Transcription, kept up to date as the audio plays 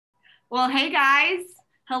Well, hey guys.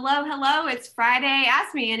 Hello, hello. It's Friday.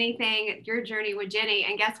 Ask me anything, your journey with Jennie.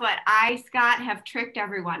 And guess what? I, Scott, have tricked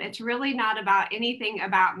everyone. It's really not about anything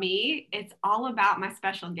about me. It's all about my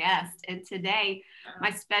special guest. And today,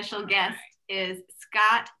 my special guest is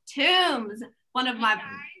Scott Toombs, one of my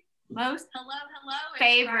most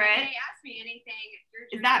favorite. Ask me anything.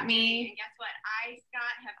 Is that me? And guess what? I,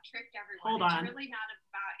 Scott, have tricked everyone. Hold on. It's really not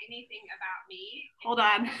about anything about me. Hold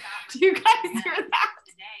on. Do you guys hear that?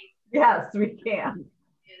 Yes, we can.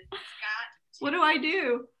 What do I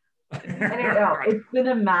do? I don't know. It's been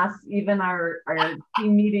a mess. Even our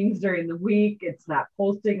team meetings during the week, it's not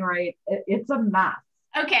posting right. It's a mess.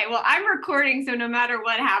 Okay, well, I'm recording, so no matter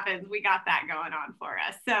what happens, we got that going on for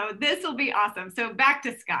us. So this will be awesome. So back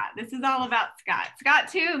to Scott. This is all about Scott. Scott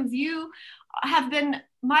Toombs, you have been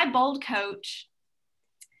my bold coach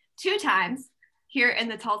 2 times here in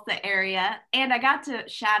the Tulsa area, and I got to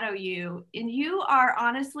shadow you, and you are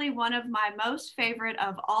honestly one of my most favorite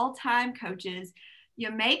of all time coaches.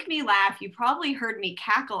 You make me laugh. You probably heard me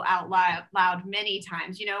cackle out loud many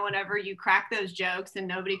times, whenever you crack those jokes and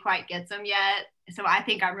nobody quite gets them yet. So I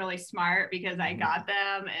think I'm really smart because I got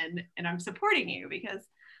them, and I'm supporting you because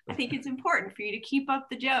I think it's important for you to keep up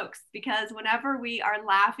the jokes, because whenever we are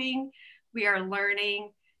laughing, we are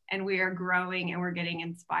learning and we are growing and we're getting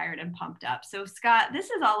inspired and pumped up. So Scott, this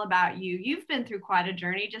is all about you. You've been through quite a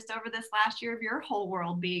journey just over this last year of your whole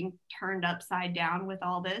world being turned upside down with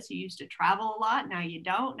all this. You used to travel a lot. Now you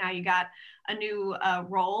don't. Now you got a new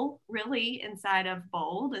role really inside of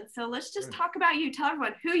Bold. And so let's just talk about you. Tell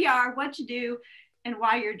everyone who you are, what you do, and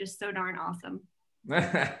why you're just so darn awesome.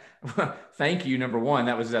 Well, thank you. Number one,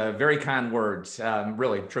 that was very kind words.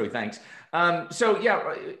 Really, truly, thanks.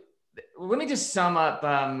 Let me just sum up,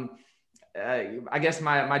 I guess,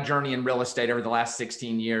 my journey in real estate over the last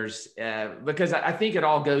 16 years, because I think it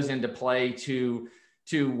all goes into play to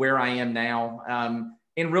where I am now,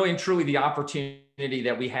 and really and truly the opportunity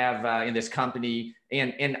that we have in this company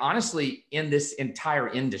and honestly in this entire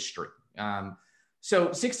industry.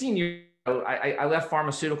 So 16 years ago, I left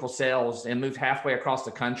pharmaceutical sales and moved halfway across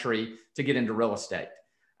the country to get into real estate.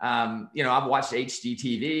 I've watched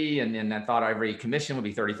HGTV and I thought every commission would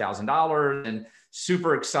be $30,000, and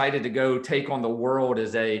super excited to go take on the world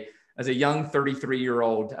as a young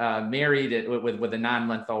 33-year-old married with a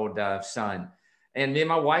 9-month-old son. And me and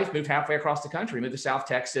my wife moved halfway across the country, moved to South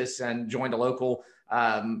Texas and joined a local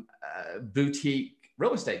boutique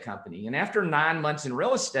real estate company. And after 9 months in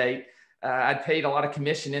real estate, I'd paid a lot of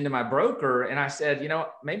commission into my broker, and I said,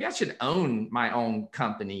 maybe I should own my own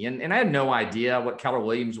company. And I had no idea what Keller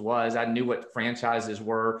Williams was. I knew what franchises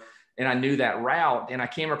were, and I knew that route. And I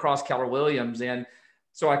came across Keller Williams, and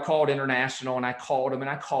so I called International, and I called them, and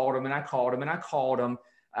I called them, and I called them, and I called them,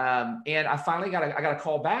 and I finally got a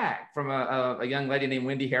call back from a young lady named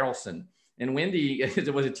Wendy Harrelson. And Wendy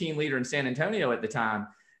was a team leader in San Antonio at the time,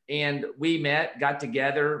 and we met, got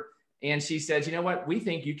together. And she said, you know what, we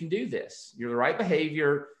think you can do this. You're the right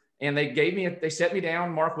behavior. And they set me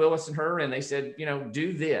down, Mark Willis and her, and they said,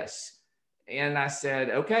 do this. And I said,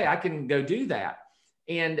 okay, I can go do that.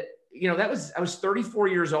 And, I was 34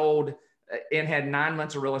 years old and had 9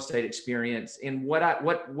 months of real estate experience. And what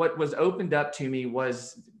was opened up to me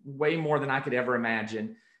was way more than I could ever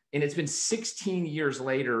imagine. And it's been 16 years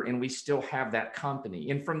later, and we still have that company.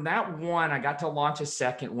 And from that one, I got to launch a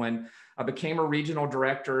second one. I became a regional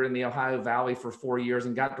director in the Ohio Valley for 4 years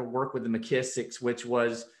and got to work with the McKissicks, which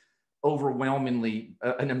was overwhelmingly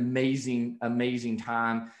an amazing, amazing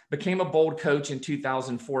time. Became a Bold coach in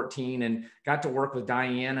 2014 and got to work with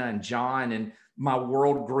Diana and John, and my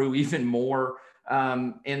world grew even more.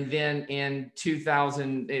 And then in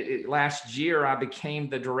last year, I became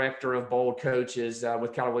the director of Bold Coaches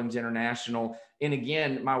with Keller Williams International. And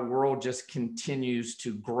again, my world just continues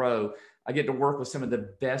to grow. I get to work with some of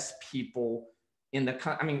the best people in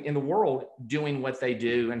the world doing what they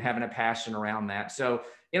do and having a passion around that. So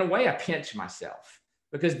in a way, I pinch myself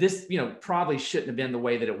because this, probably shouldn't have been the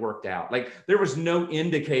way that it worked out. Like there was no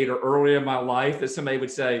indicator early in my life that somebody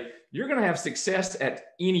would say, you're going to have success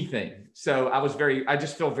at anything. So I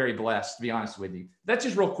just feel very blessed, to be honest with you. That's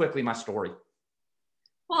just real quickly my story.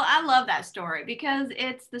 Well, I love that story because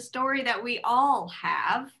it's the story that we all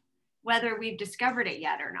have, whether we've discovered it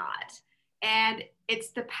yet or not. And it's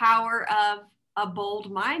the power of a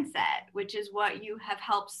bold mindset, which is what you have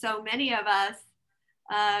helped so many of us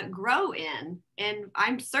grow in. And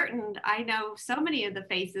I'm certain I know so many of the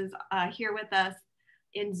faces here with us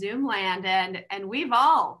in Zoom land, and we've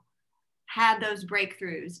all had those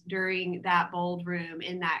breakthroughs during that bold room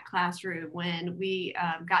in that classroom when we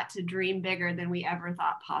got to dream bigger than we ever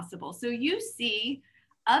thought possible. So you see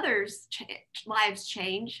others' lives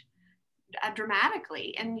change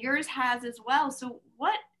dramatically, and yours has as well. So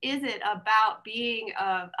what is it about being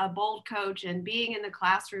a bold coach and being in the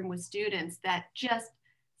classroom with students that just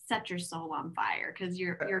set your soul on fire? Because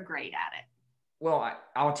you're great at it. Well,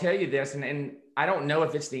 I'll tell you this, and I don't know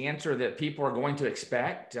if it's the answer that people are going to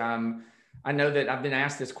expect. I know that I've been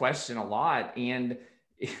asked this question a lot, and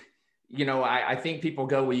I think people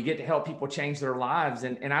go, well, you get to help people change their lives.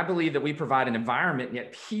 And I believe that we provide an environment, and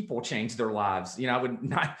yet people change their lives. I would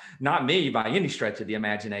not me by any stretch of the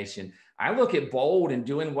imagination. I look at bold and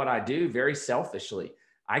doing what I do very selfishly.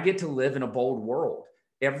 I get to live in a bold world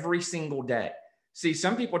every single day. See,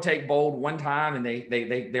 some people take bold one time and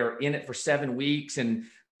they're in it for 7 weeks and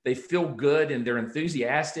they feel good and they're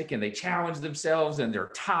enthusiastic and they challenge themselves and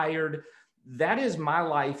they're tired. That is my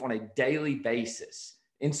life on a daily basis.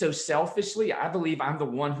 And so selfishly, I believe I'm the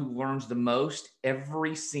one who learns the most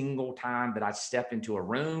every single time that I step into a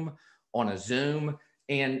room, on a Zoom.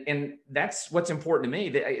 And that's what's important to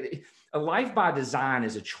me. A life by design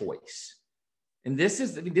is a choice. And this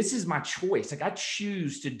is my choice. Like, I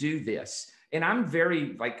choose to do this. And I'm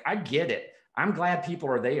very, I get it. I'm glad people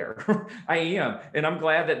are there. I am. And I'm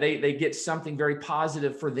glad that they get something very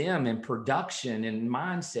positive for them in production and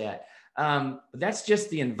mindset. That's just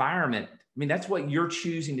the environment. I mean, that's what you're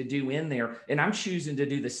choosing to do in there. And I'm choosing to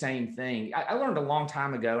do the same thing. I learned a long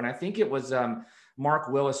time ago, and I think it was Mark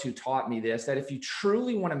Willis who taught me this, that if you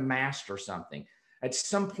truly want to master something, at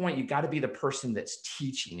some point, you got to be the person that's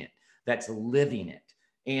teaching it, that's living it.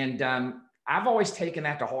 And I've always taken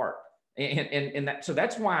that to heart. So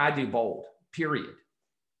that's why I do bold, period.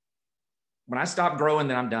 When I stop growing,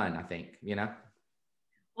 then I'm done, I think,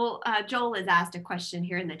 Well, Joel has asked a question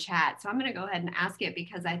here in the chat, so I'm going to go ahead and ask it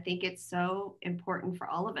because I think it's so important for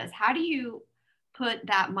all of us. How do you put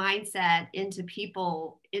that mindset into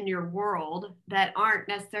people in your world that aren't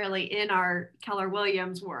necessarily in our Keller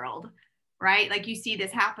Williams world, right? Like, you see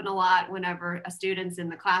this happen a lot whenever a student's in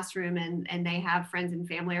the classroom and they have friends and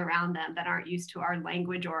family around them that aren't used to our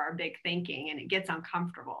language or our big thinking, and it gets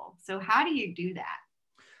uncomfortable. So how do you do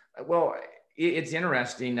that? Well, it's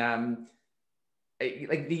interesting.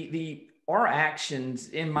 Our actions,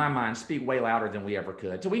 in my mind, speak way louder than we ever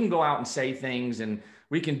could. So we can go out and say things, and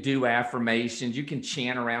we can do affirmations. You can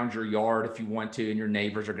chant around your yard if you want to, and your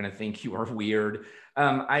neighbors are going to think you are weird.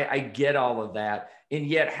 I get all of that. And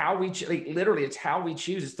yet how we, literally, it's how we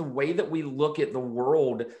choose. It's the way that we look at the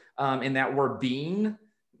world, in that we're being.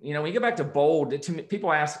 When you go back to bold,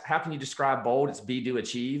 people ask, how can you describe bold? It's be, do,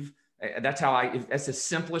 achieve. That's the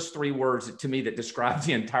simplest 3 words to me that describes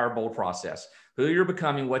the entire bold process. Who you're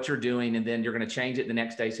becoming, what you're doing, and then you're going to change it the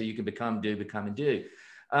next day so you can become and do.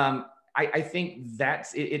 I think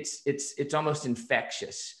it's almost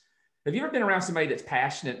infectious. Have you ever been around somebody that's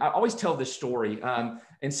passionate? I always tell this story.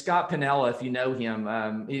 And Scott Pinella, if you know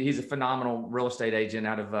him, he's a phenomenal real estate agent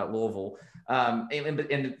out of Louisville,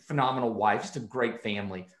 and phenomenal wife, just a great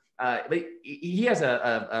family. But he has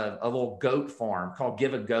a little goat farm called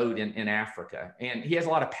Give a Goat in Africa. And he has a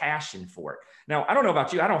lot of passion for it. Now, I don't know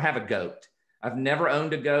about you. I don't have a goat. I've never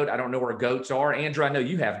owned a goat. I don't know where goats are. Andrew, I know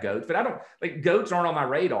you have goats, but goats aren't on my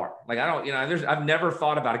radar. I've never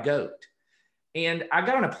thought about a goat. And I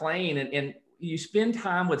got on a plane and you spend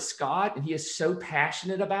time with Scott, and he is so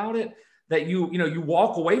passionate about it that you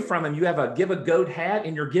walk away from him. You have a Give a Goat hat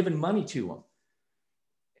and you're giving money to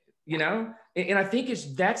him, and I think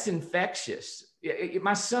that's infectious.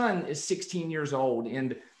 My son is 16 years old,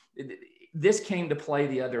 and this came to play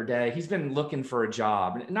the other day. He's been looking for a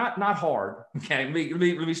job, not hard. Okay, let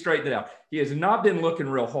me straighten it out. He has not been looking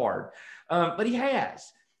real hard, but he has.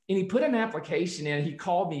 And he put an application in. He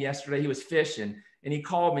called me yesterday. He was fishing, and he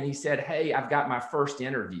called me and he said, "Hey, I've got my first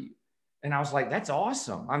interview." And I was like, "That's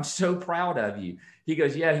awesome. I'm so proud of you." He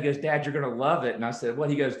goes, "Yeah." He goes, "Dad, you're going to love it." And I said, "What?"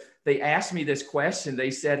 He goes, "They asked me this question.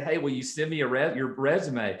 They said, 'Hey, will you send me your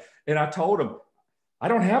resume?'" And I told him, "I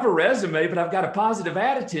don't have a resume, but I've got a positive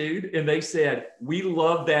attitude." And they said, "We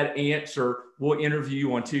love that answer. We'll interview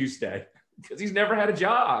you on Tuesday," because he's never had a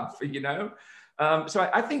job, So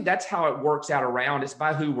I think that's how it works out around. It's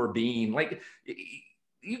by who we're being.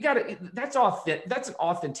 That's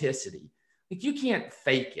authenticity. You can't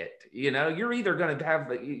fake it. You're either going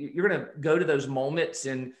to go to those moments.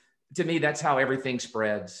 And to me, that's how everything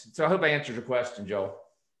spreads. So I hope I answered your question, Joel.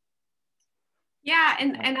 Yeah.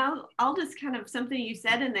 And I'll just kind of, something you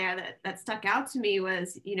said in there that stuck out to me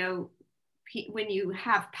was, when you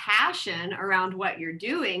have passion around what you're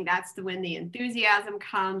doing, that's when the enthusiasm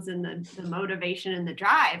comes and the motivation and the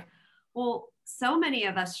drive. Well, so many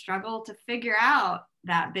of us struggle to figure out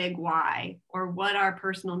that big why or what our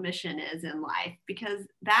personal mission is in life, because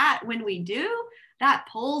that, when we do, that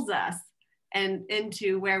pulls us and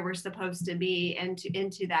into where we're supposed to be, and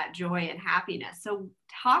into that joy and happiness. So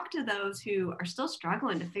talk to those who are still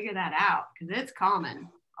struggling to figure that out, because it's common.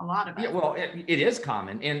 A lot of us. Yeah, well, it is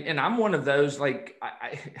common. And I'm one of those, like,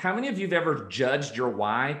 how many of you have ever judged your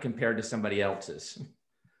why compared to somebody else's?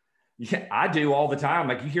 Yeah, I do all the time.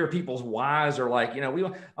 Like, you hear people's whys are like,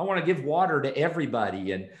 I want to give water to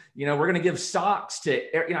everybody. And, we're going to give socks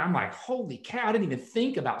to, I'm like, holy cow, I didn't even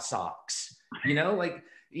think about socks,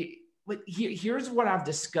 but here's what I've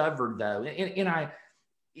discovered though.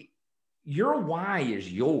 Your why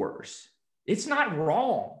is yours. It's not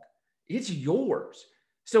wrong. It's yours.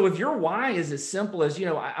 So if your why is as simple as,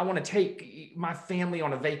 I want to take my family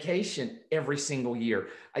on a vacation every single year,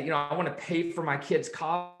 I want to pay for my kids'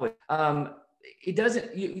 college. It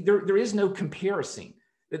doesn't, there is no comparison,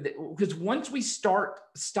 because once we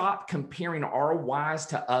stop comparing our whys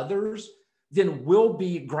to others, then we'll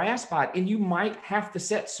be grasped by it. And you might have to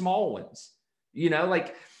set small ones,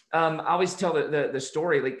 I always tell the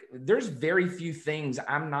story, like, there's very few things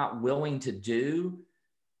I'm not willing to do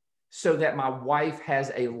so that my wife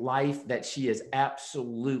has a life that she is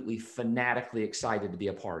absolutely fanatically excited to be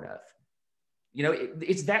a part of.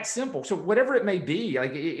 It's that simple. So whatever it may be,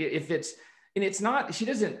 like, if it's, and it's not, she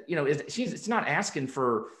doesn't, it's not asking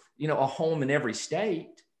for, a home in every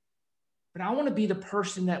state, but I want to be the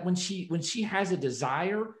person that when she has a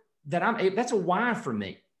desire, that's a why for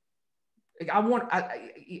me. Like, I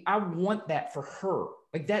want that for her.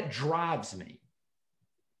 Like, that drives me.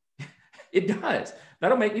 It does.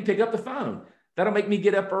 That'll make me pick up the phone. That'll make me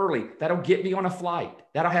get up early. That'll get me on a flight.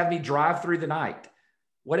 That'll have me drive through the night.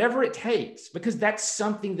 Whatever it takes, because that's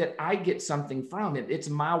something that I get something from. It's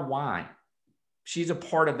my why. She's a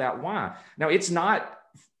part of that why. Now, it's not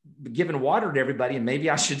giving water to everybody, and maybe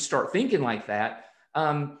I should start thinking like that.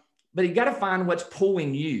 But you got to find what's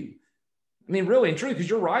pulling you. I mean, really and truly, because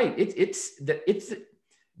you're right.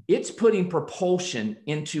 It's putting propulsion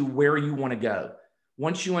into where you want to go.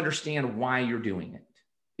 Once you understand why you're doing it,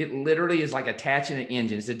 it literally is like attaching an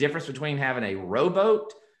engine. It's the difference between having a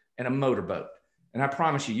rowboat and a motorboat. And I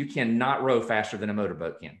promise you, you cannot row faster than a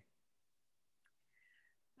motorboat can.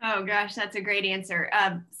 Oh gosh, that's a great answer.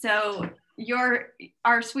 So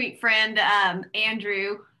our sweet friend,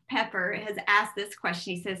 Andrew Pepper, has asked this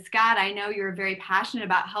question. He says, Scott, I know you're very passionate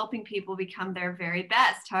about helping people become their very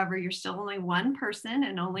best. However, you're still only one person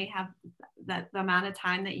and only have the amount of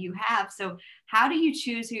time that you have. So how do you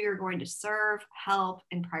choose who you're going to serve, help,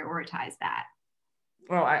 and prioritize that?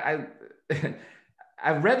 Well, I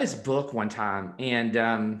read this book one time, and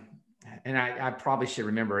I probably should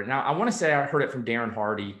remember it. Now, I want to say I heard it from Darren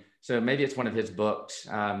Hardy, so maybe it's one of his books.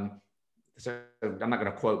 So I'm not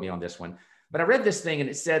going to quote me on this one. But I read this thing, and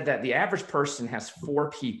it said that the average person has 4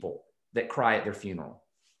 people that cry at their funeral.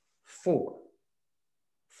 4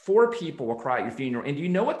 people will cry at your funeral. And do you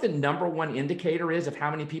know what the number one indicator is of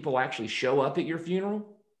how many people actually show up at your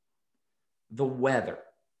funeral? The weather.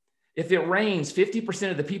 If it rains,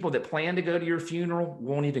 50% of the people that plan to go to your funeral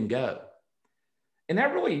won't even go. And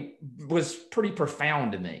that really was pretty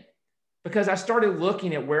profound to me, because I started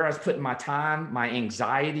looking at where I was putting my time, my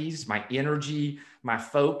anxieties, my energy, my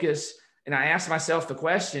focus. And I asked myself the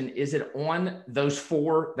question, is it on those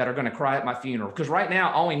 4 that are going to cry at my funeral? Because right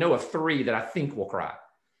now I only know of 3 that I think will cry.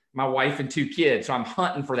 My wife and 2 kids. So I'm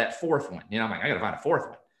hunting for that 4th one. I'm like, I got to find a 4th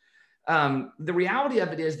one. The reality of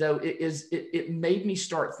it is, though, it made me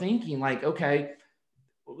start thinking, like, okay,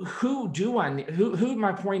 who am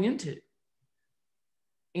I pouring into?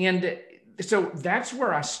 And so that's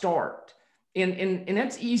where I start. And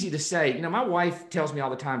that's easy to say. My wife tells me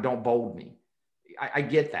all the time, don't bold me. I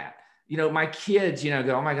get that. My kids,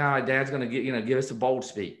 go, oh my God, Dad's going to give us a bold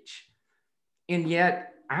speech. And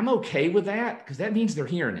yet I'm okay with that, because that means they're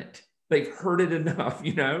hearing it. They've heard it enough,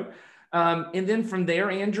 and then from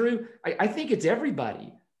there, Andrew, I think it's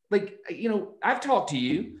everybody. Like, I've talked to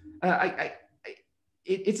you.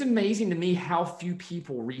 It's amazing to me how few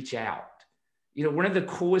people reach out. One of the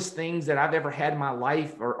coolest things that I've ever had in my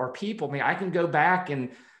life are people. I mean, I can go back, and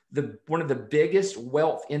one of the biggest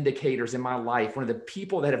wealth indicators in my life, one of the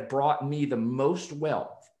people that have brought me the most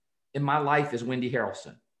wealth in my life is Wendy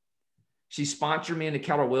Harrelson. She sponsored me into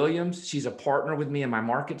Keller Williams. She's a partner with me in my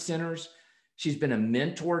market centers. She's been a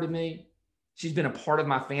mentor to me. She's been a part of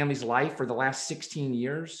my family's life for the last 16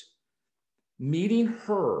 years. Meeting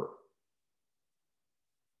her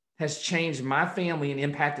has changed my family and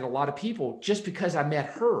impacted a lot of people just because I met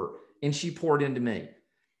her and she poured into me.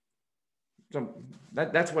 So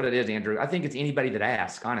that's what it is, Andrew. I think it's anybody that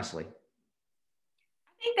asks, honestly.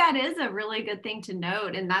 I think that is a really good thing to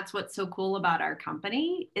note. And that's what's so cool about our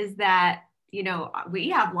company, is that you know, we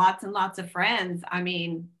have lots and lots of friends. I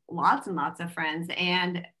mean, lots and lots of friends.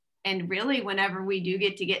 And really, whenever we do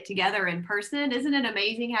get together in person, isn't it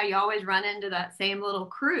amazing how you always run into that same little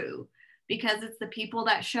crew? Because it's the people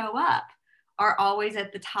that show up are always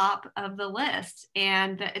at the top of the list.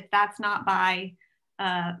 And that's not by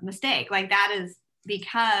mistake. Like, that is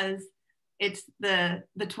because it's the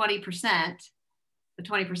 20%, the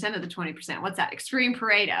 20% of the 20%. What's that? Extreme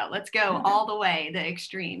Pareto. Let's go all the way, the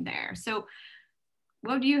extreme there. So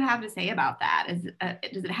what do you have to say about that?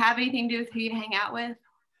 Does it have anything to do with who you hang out with?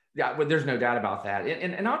 Yeah, well, there's no doubt about that.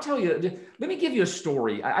 And I'll tell you, let me give you a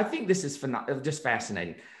story. I think this is just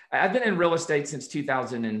fascinating. I've been in real estate since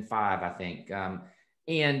 2005, I think.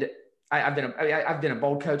 And I've been a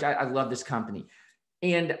Bold coach. I love this company.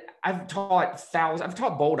 And I've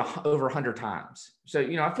taught Bold over 100 times. So,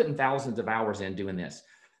 you know, I've put in thousands of hours in doing this.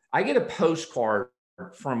 I get a postcard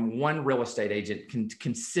from one real estate agent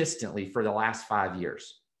consistently for the last 5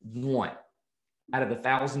 years. One out of the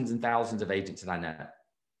thousands and thousands of agents that I know.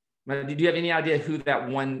 Do you have any idea who that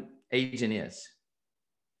one agent is?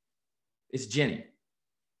 It's Jennie.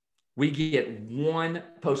 We get one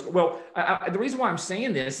postcard. Well, the reason why I'm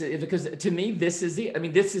saying this is because to me, this is it. I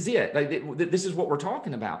mean, this is it. Like, this is what we're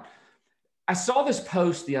talking about. I saw this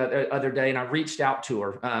post the other day and I reached out to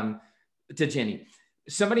her, to Jennie.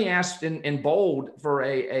 Somebody asked in Bold for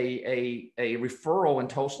a referral in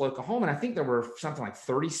Tulsa, Oklahoma. And I think there were something like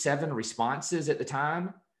 37 responses at the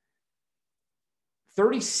time.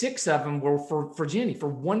 36 of them were for Jennie, for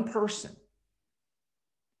one person.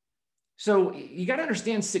 So you got to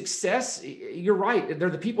understand success. You're right.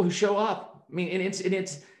 They're the people who show up. I mean, and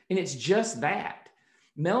it's just that.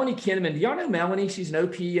 Melanie Kinnaman, do y'all know Melanie? She's an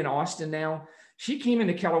OP in Austin now. She came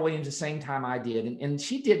into Keller Williams the same time I did. And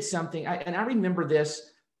she did something, and I remember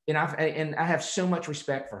this, and I have so much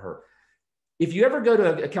respect for her. If you ever go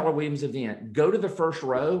to a Keller Williams event, go to the first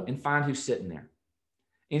row and find who's sitting there.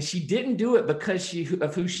 And she didn't do it because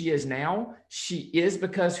of who she is now. She is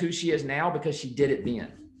because who she is now because she did it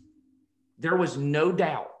then. There was no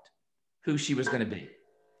doubt who she was going to be.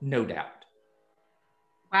 No doubt.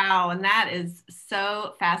 Wow. And that is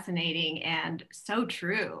so fascinating and so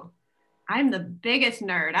true. I'm the biggest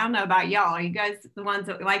nerd. I don't know about y'all. Are you guys the ones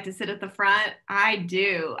that like to sit at the front? I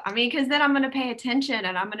do. I mean, because then I'm going to pay attention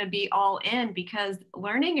and I'm going to be all in, because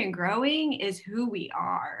learning and growing is who we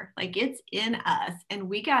are. Like, it's in us and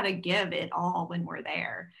we got to give it all when we're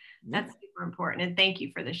there. That's super important. And thank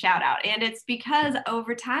you for the shout out. And it's because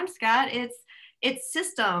over time, Scott, it's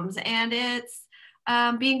systems and it's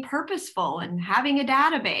being purposeful and having a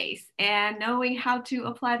database and knowing how to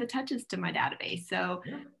apply the touches to my database. So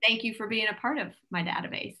thank you for being a part of my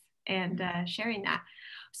database and sharing that.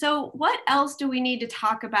 So what else do we need to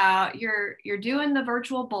talk about? You're doing the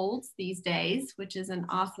virtual bolds these days, which is an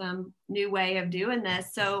awesome new way of doing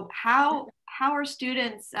this. So how are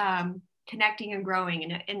students connecting and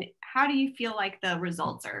growing, and how do you feel like the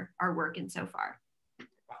results are working so far?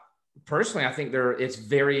 Personally, I think it's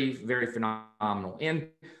very, very phenomenal. And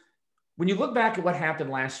when you look back at what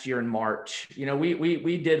happened last year in March, you know,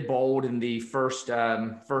 we did Bold in the first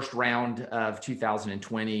round of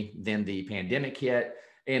 2020. Then the pandemic hit,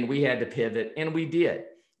 and we had to pivot, and we did.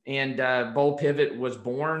 And Bold Pivot was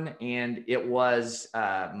born, and it was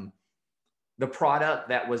the product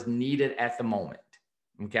that was needed at the moment.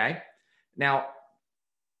 Okay. Now,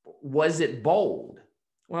 was it Bold?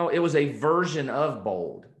 Well, it was a version of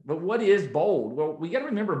Bold. But what is Bold? Well, we got to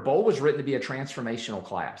remember Bold was written to be a transformational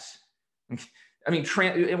class. I mean,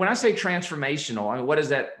 when I say transformational, I mean, what is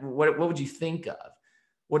that? What would you think of?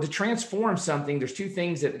 Well, to transform something, there's two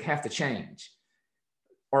things that have to change: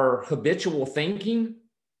 our habitual thinking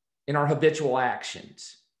and our habitual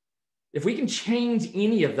actions. If we can change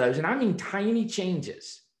any of those, and I mean tiny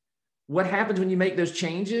changes, what happens when you make those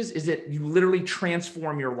changes is that you literally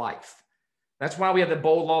transform your life. That's why we have the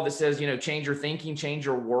Bold law that says, you know, change your thinking, change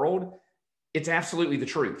your world. It's absolutely the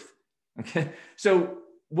truth. Okay. So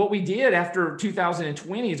what we did after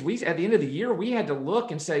 2020 is at the end of the year, we had to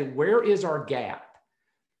look and say, where is our gap?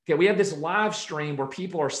 Okay. We have this live stream where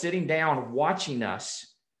people are sitting down watching us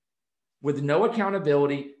with no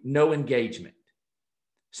accountability, no engagement.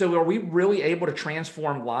 So are we really able to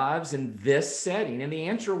transform lives in this setting? And the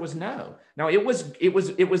answer was no. Now it was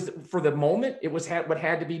for the moment, it was what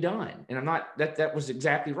had to be done. And I'm not, that was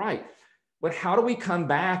exactly right. But how do we come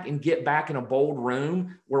back and get back in a Bold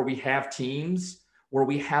room where we have teams, where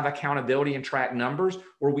we have accountability and track numbers,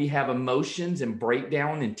 where we have emotions and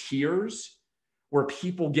breakdown and tears, where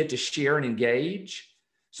people get to share and engage?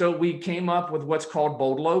 So we came up with what's called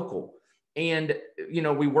Bold Local. And,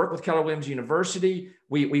 we work with Keller Williams University.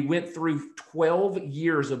 We went through 12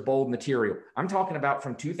 years of bold material. I'm talking about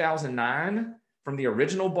from 2009, from the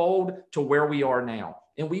original bold to where we are now.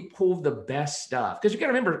 And we pulled the best stuff. Because you got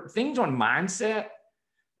to remember things on mindset.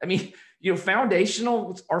 I mean,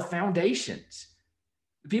 foundational are foundations.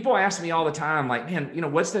 People ask me all the time, like,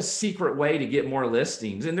 man, what's the secret way to get more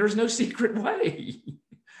listings? And there's no secret way.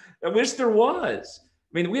 I wish there was.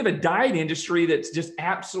 I mean, we have a diet industry that's just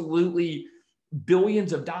absolutely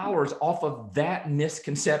billions of dollars off of that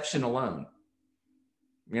misconception alone.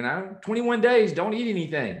 21 days, don't eat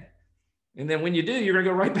anything. And then when you do, you're going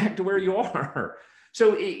to go right back to where you are.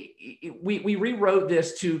 So we rewrote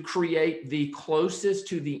this to create the closest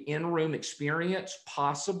to the in-room experience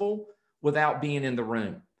possible without being in the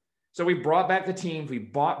room. So we brought back the teams, we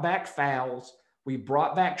brought back fouls, we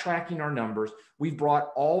brought back tracking our numbers. We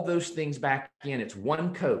brought all those things back in. It's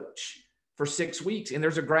one coach for 6 weeks, and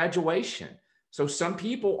there's a graduation. So some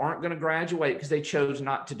people aren't going to graduate because they chose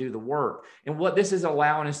not to do the work. And what this is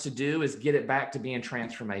allowing us to do is get it back to being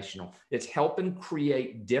transformational. It's helping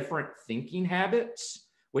create different thinking habits,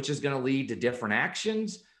 which is going to lead to different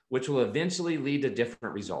actions, which will eventually lead to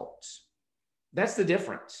different results. That's the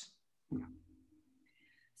difference.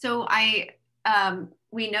 So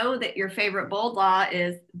we know that your favorite bold law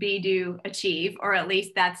is be, do, achieve, or at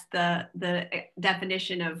least that's the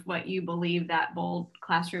definition of what you believe that bold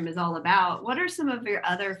classroom is all about. What are some of your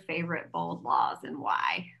other favorite bold laws and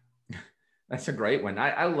why? That's a great one.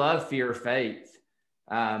 I love fear, faith.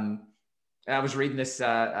 I was reading this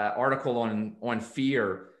article on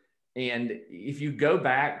fear, and if you go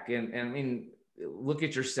back and I mean, look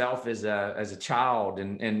at yourself as a child,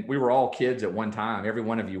 and we were all kids at one time. Every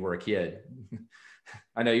one of you were a kid.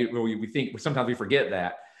 I know we think sometimes we forget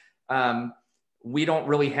that. We don't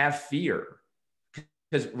really have fear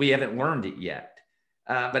because we haven't learned it yet.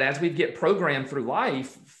 But as we get programmed through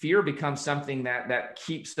life, fear becomes something that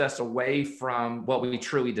keeps us away from what we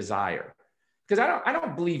truly desire. Because I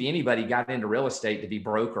don't believe anybody got into real estate to be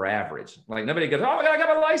broke or average. Like nobody goes, oh, I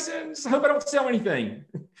got a license. I hope I don't sell anything.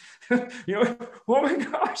 Oh my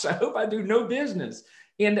gosh, I hope I do no business.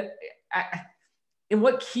 And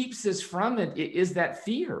what keeps us from it is that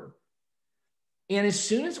fear. And as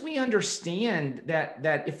soon as we understand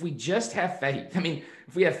that if we just have faith, I mean,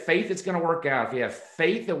 if we have faith, it's going to work out. If we have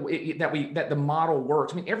faith that the model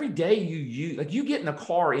works. I mean, every day you get in a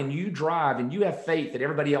car and you drive and you have faith that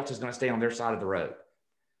everybody else is going to stay on their side of the road.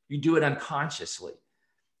 You do it unconsciously.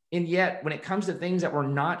 And yet when it comes to things that we're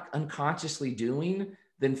not unconsciously doing,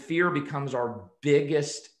 then fear becomes our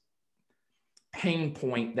biggest pain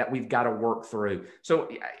point that we've got to work through. So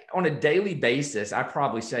on a daily basis, I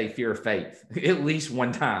probably say fear, faith, at least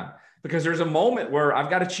one time, because there's a moment where I've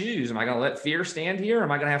got to choose. Am I going to let fear stand here? Or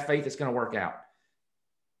am I going to have faith that's going to work out?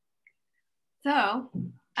 So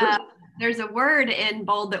there's a word in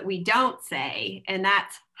bold that we don't say, and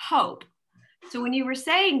that's hope. So when you were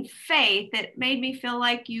saying faith, it made me feel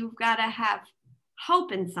like you've got to have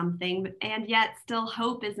hope in something, and yet still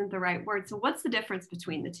hope isn't the right word. So what's the difference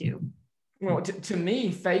between the two? Well, to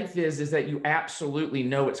me, faith is that you absolutely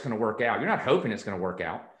know it's going to work out. You're not hoping it's going to work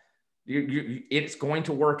out. It's going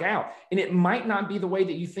to work out. And it might not be the way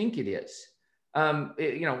that you think it is.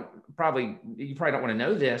 You probably don't want to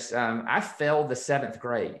know this. I failed the 7th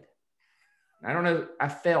grade. I don't know. I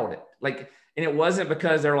failed it. And it wasn't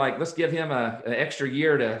because they're like, let's give him an extra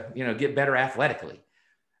year to, get better athletically.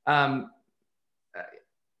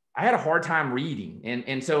 I had a hard time reading.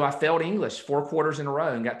 And so I failed English 4 quarters in a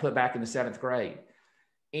row and got put back in the 7th grade.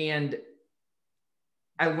 And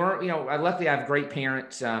I learned, luckily I have great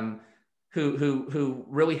parents who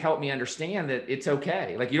really helped me understand that it's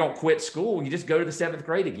okay. Like you don't quit school, you just go to the 7th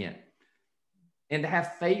grade again. And to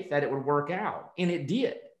have faith that it would work out. And it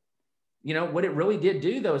did. What it really did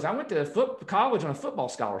do though, is I went to college on a football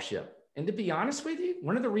scholarship. And to be honest with you,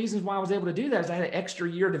 one of the reasons why I was able to do that is I had an extra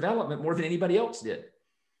year of development more than anybody else did.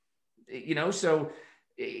 So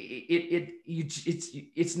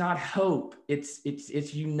it's not hope. It's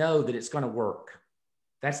that it's going to work.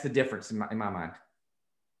 That's the difference in my mind.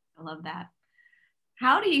 I love that.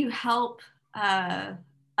 How do you help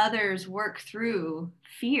others work through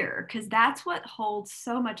fear? Because that's what holds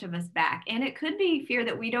so much of us back. And it could be fear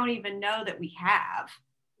that we don't even know that we have.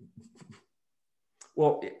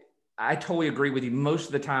 Well, I totally agree with you. Most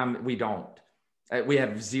of the time we don't. We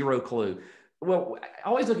have zero clue. Well, I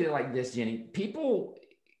always look at it like this, Jennie. People,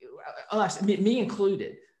 us, me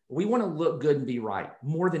included, we want to look good and be right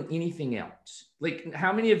more than anything else. Like,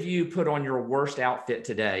 how many of you put on your worst outfit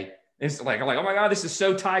today? And it's like, oh my God, this is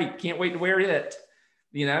so tight. Can't wait to wear it.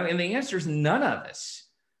 And the answer is none of us.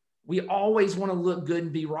 We always want to look good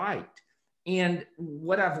and be right. And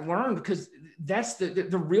what I've learned, because that's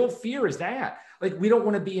the real fear is that, like, we don't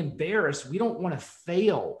want to be embarrassed. We don't want to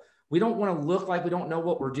fail. We don't want to look like we don't know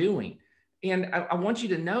what we're doing. And I want you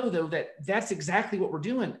to know, though, that that's exactly what we're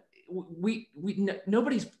doing.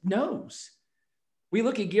 Nobody knows. We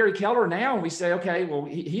look at Gary Keller now and we say, okay, well,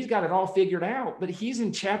 he's got it all figured out, but he's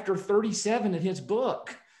in chapter 37 of his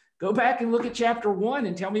book. Go back and look at chapter 1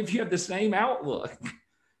 and tell me if you have the same outlook.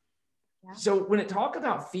 Yeah. So when it talk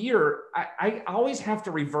about fear, I always have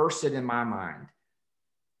to reverse it in my mind.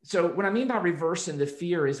 So what I mean by reversing the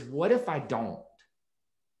fear is, what if I don't?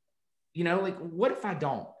 You know, like, what if I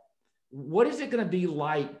don't? What is it going to be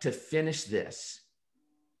like to finish this?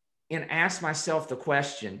 And ask myself the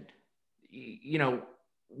question, you know,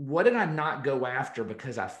 what did I not go after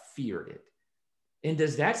because I feared it? And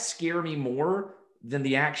does that scare me more than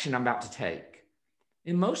the action I'm about to take?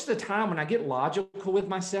 And most of the time when I get logical with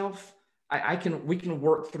myself, we can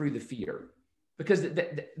work through the fear, because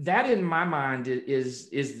that in my mind is,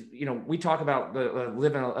 you know, we talk about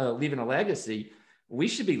leaving a legacy. We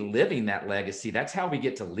should be living that legacy. That's how we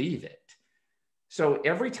get to leave it. So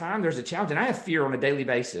every time there's a challenge, and I have fear on a daily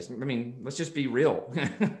basis. I mean, let's just be real.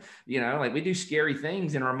 You know, like, we do scary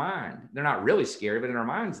things in our mind. They're not really scary, but in our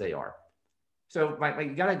minds they are. So like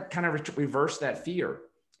you got to kind of reverse that fear.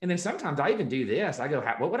 And then sometimes I even do this. I go,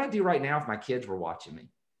 what would I do right now if my kids were watching me?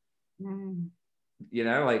 Mm. You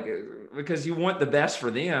know, like, because you want the best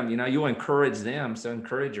for them, you know, you encourage them. So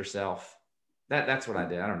encourage yourself. That's what I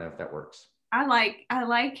did. I don't know if that works. I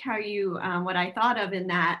like how you, what I thought of in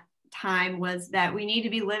that time was that we need to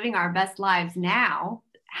be living our best lives now.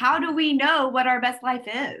 How do we know what our best life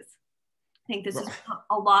is? I think this is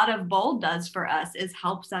a lot of Bold does for us, is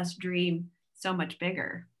helps us dream so much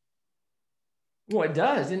bigger. Well, it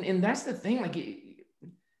does. And that's the thing, like,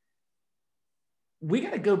 we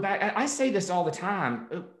got to go back. I say this all the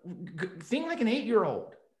time. Think like an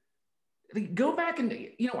 8-year-old. Go back and,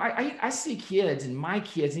 you know, I see kids, and my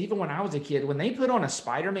kids, even when I was a kid, when they put on a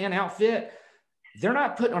Spider-Man outfit, they're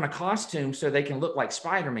not putting on a costume so they can look like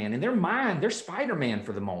Spider-Man. In their mind, they're Spider-Man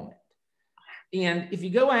for the moment. And if you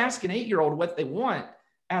go ask an 8-year-old what they want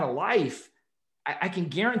out of life, I can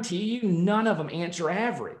guarantee you none of them answer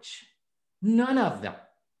average. None of them.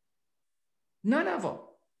 None of them.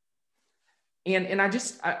 And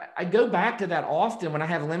I go back to that often when I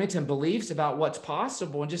have limiting beliefs about what's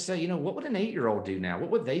possible, and just say, you know, what would an 8-year-old do now? What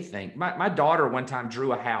would they think? My daughter one time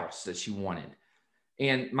drew a house that she wanted.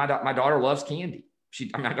 And my daughter loves candy.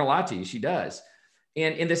 I'm not gonna lie to you, she does.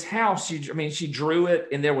 And in this house, she drew it,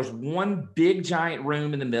 and there was one big giant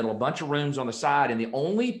room in the middle, a bunch of rooms on the side, and the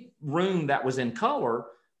only room that was in color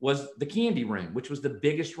was the candy room, which was the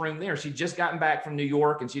biggest room there. She'd just gotten back from New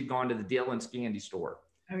York, and she'd gone to the Dillon's candy store.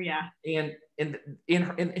 Oh yeah. And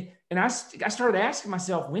I started asking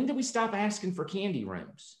myself, when did we stop asking for candy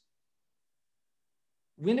rooms?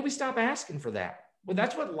 When did we stop asking for that? Well,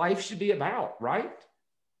 that's what life should be about, right?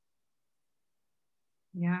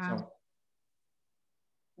 Yeah. So.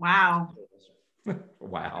 Wow.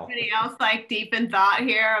 Wow. Anybody else like deep in thought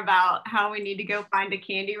here about how we need to go find a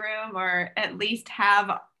candy room, or at least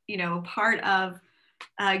have, you know, part of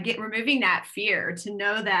removing that fear to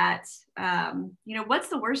know that, you know, what's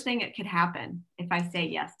the worst thing that could happen if I say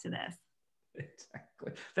yes to this?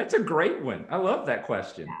 Exactly. That's a great one. I love that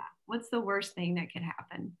question. Yeah. What's the worst thing that could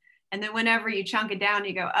happen? And then whenever you chunk it down,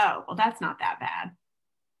 you go, oh, well, that's not that bad.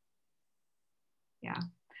 Yeah.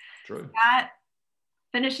 True. That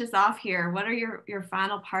finishes off here. What are your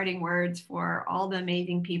final parting words for all the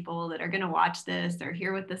amazing people that are going to watch this or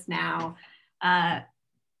hear with us now?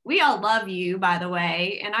 We all love you, by the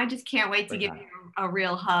way, and I just can't wait to give you a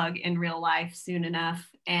real hug in real life soon enough.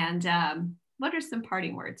 And what are some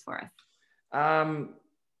parting words for us?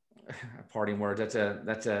 Parting words.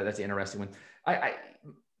 That's an interesting one.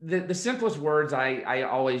 The simplest words I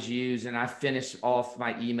always use, and I finish off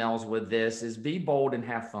my emails with this, is be bold and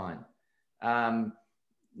have fun.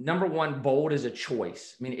 Number one, bold is a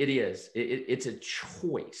choice. I mean, it is. It's a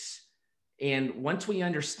choice. And once we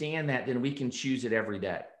understand that, then we can choose it every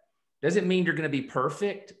day. Doesn't mean you're going to be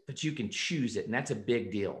perfect, but you can choose it. And that's a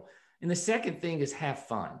big deal. And the second thing is have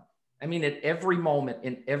fun. I mean, at every moment,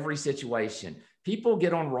 in every situation, people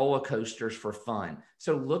get on roller coasters for fun.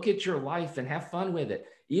 So look at your life and have fun with it.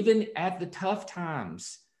 Even at the tough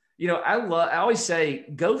times. You know, I always say,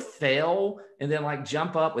 go fail and then like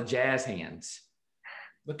jump up with jazz hands.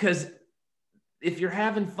 Because if you're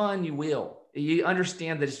having fun, you will. You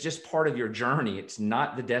understand that it's just part of your journey. It's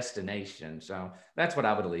not the destination. So that's what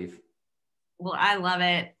I would leave. Well, I love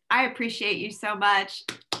it. I appreciate you so much.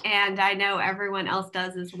 And I know everyone else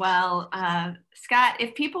does as well. Scott,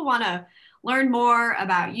 if people want to learn more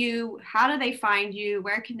about you, how do they find you?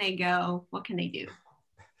 Where can they go? What can they do?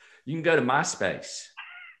 You can go to MySpace.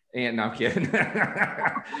 And no, I'm kidding.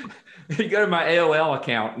 You go to my AOL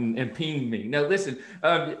account and ping me. No, listen,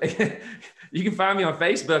 you can find me on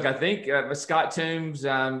Facebook. I think Scott Toombs.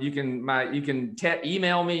 You can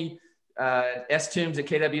email me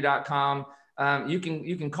stoombs@kw.com. You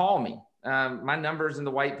can call me. My number's in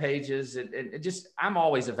the white pages. I'm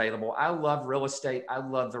always available. I love real estate. I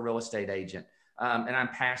love the real estate agent, and I'm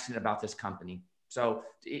passionate about this company. So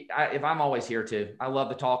if I'm always here too, I love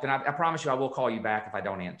to talk, and I promise you I will call you back if I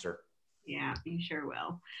don't answer. Yeah, you sure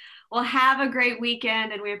will. Well, have a great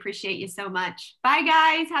weekend, and we appreciate you so much. Bye,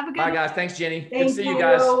 guys. Have a good Bye, guys. Thanks, Jenny. Thank Good to see you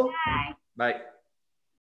guys. Bye. Bye.